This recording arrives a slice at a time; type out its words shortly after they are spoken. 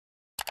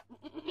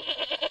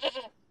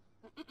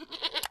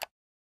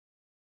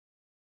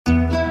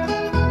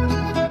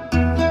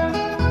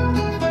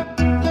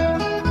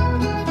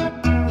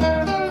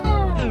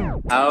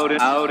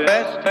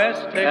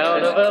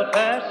town of El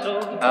Paso,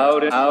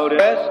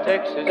 West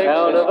Texas,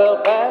 town of El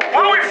Paso.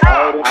 Where we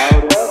from?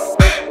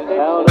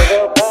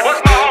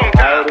 What's my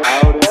hometown?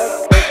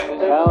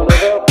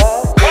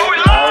 Where we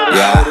live?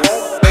 Yeah.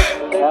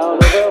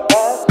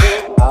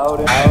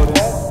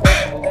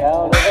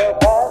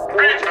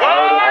 Rich boy.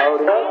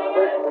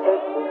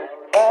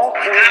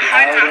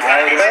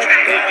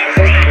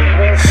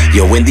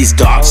 Yo, in these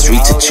dark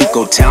streets of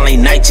Chuco town, late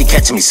night, you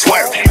catching me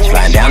swerving.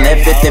 Flying down that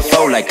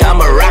 54 like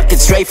I'm a rocket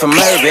straight from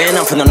Irvin.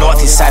 I'm from the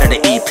northeast side of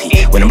the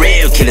EP, when the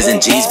real killers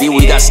and G's be.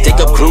 We got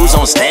stick-up crews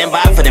on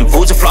standby for them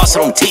fools and floss, so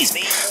don't tease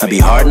me. I be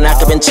hard and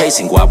I've been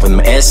chasing guap with them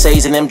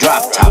essays and them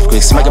drop tops.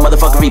 Quick smack a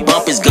motherfucker,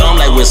 re-bump his gum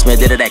like Will Smith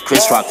did it at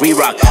Chris Rock,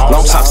 re-rock.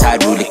 Long socks, high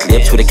ruler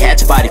clips with a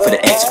catch body for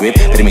the X grip.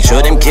 Better make sure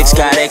them kicks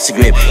got extra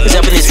grip, cause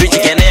up in these streets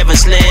you can't ever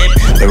slip.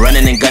 Been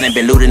running and gunning,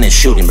 been looting and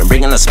shooting, been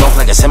bringing the smoke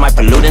like a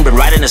semi-polluting, been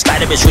riding the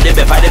slider, been shooting,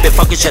 been fighting, been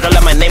fucking shit. I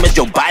love my name is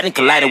Joe Biden,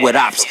 colliding with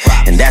ops,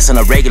 and that's on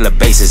a regular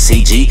basis,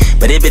 CG.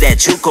 But it be that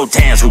Chuco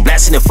towns, we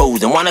blasting the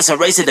fools and want us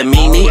erase it to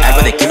me. I'd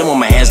rather kill him with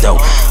my hands though,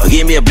 or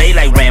give me a blade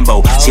like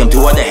Rambo. See him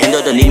too hard to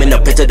handle, the name in the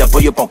picture, the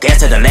pull your punk ass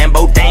to the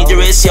Lambo.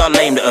 Dangerous, y'all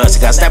lame to us.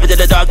 I got snap it to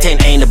the dog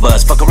taint, ain't the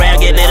buzz. Fuck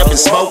around, get lit up and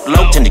smoke,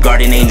 low to the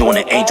guardian angel when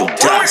the angel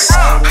dust.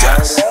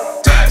 Dust.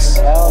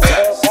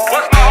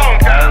 What's my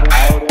hometown?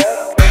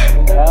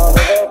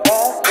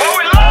 Where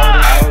we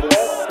live?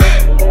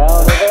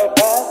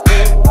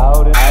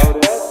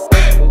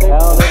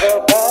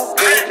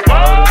 Rich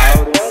boy.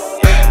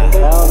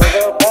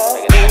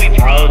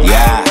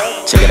 Yeah,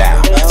 check it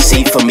out.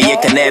 See, for me,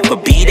 it can never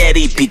be that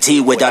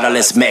EPT without all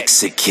us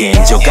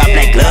Mexicans. Yo, got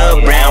black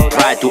glove, brown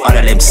pride through all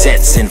of them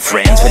sets and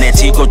friends. When that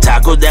Chico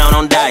Taco down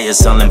on Dyer,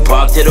 selling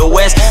park to the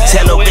west.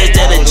 Tell a bitch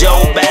that a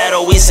Joe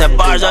battle, we said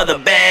bars are the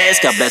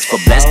best. God bless for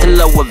bless the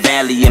lower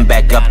valley and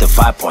back up to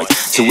 5 points.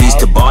 So we used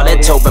to ball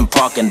at Tobin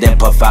Park and then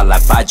puff out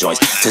like 5 joints.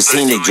 To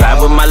scenic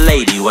drive with my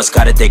lady, what's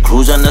got it, they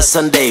cruise on a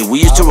Sunday. We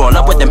used to roll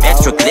up with them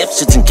extra clips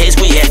just in case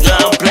we had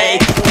gunplay.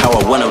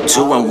 Power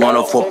 102 and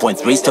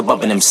 104.3 still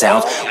bumping them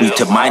sounds. We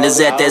took miners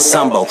at that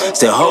Sumbo,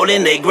 still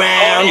holding their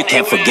ground. You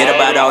can't forget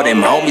about all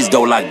them homies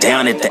though, locked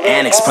down at the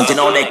annex, punching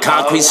on that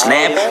concrete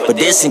slab, but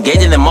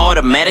disengaging them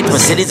automatic. When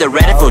cities are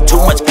ready for too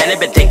much panic,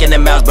 been taking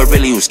them out, but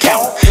really who's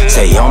counting?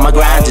 Say on my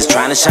grind, just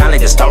trying to shine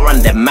like a star on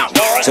that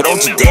mountain. So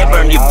don't you dare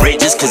burn your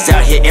bridges, cause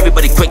out here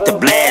everybody quick to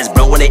blast,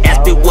 bro. When they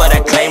ask me what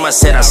I claim, I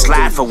said I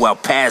slide for El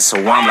Paso.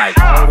 I'm like,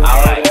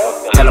 alright,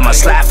 tell them I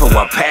slide for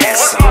El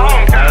Paso.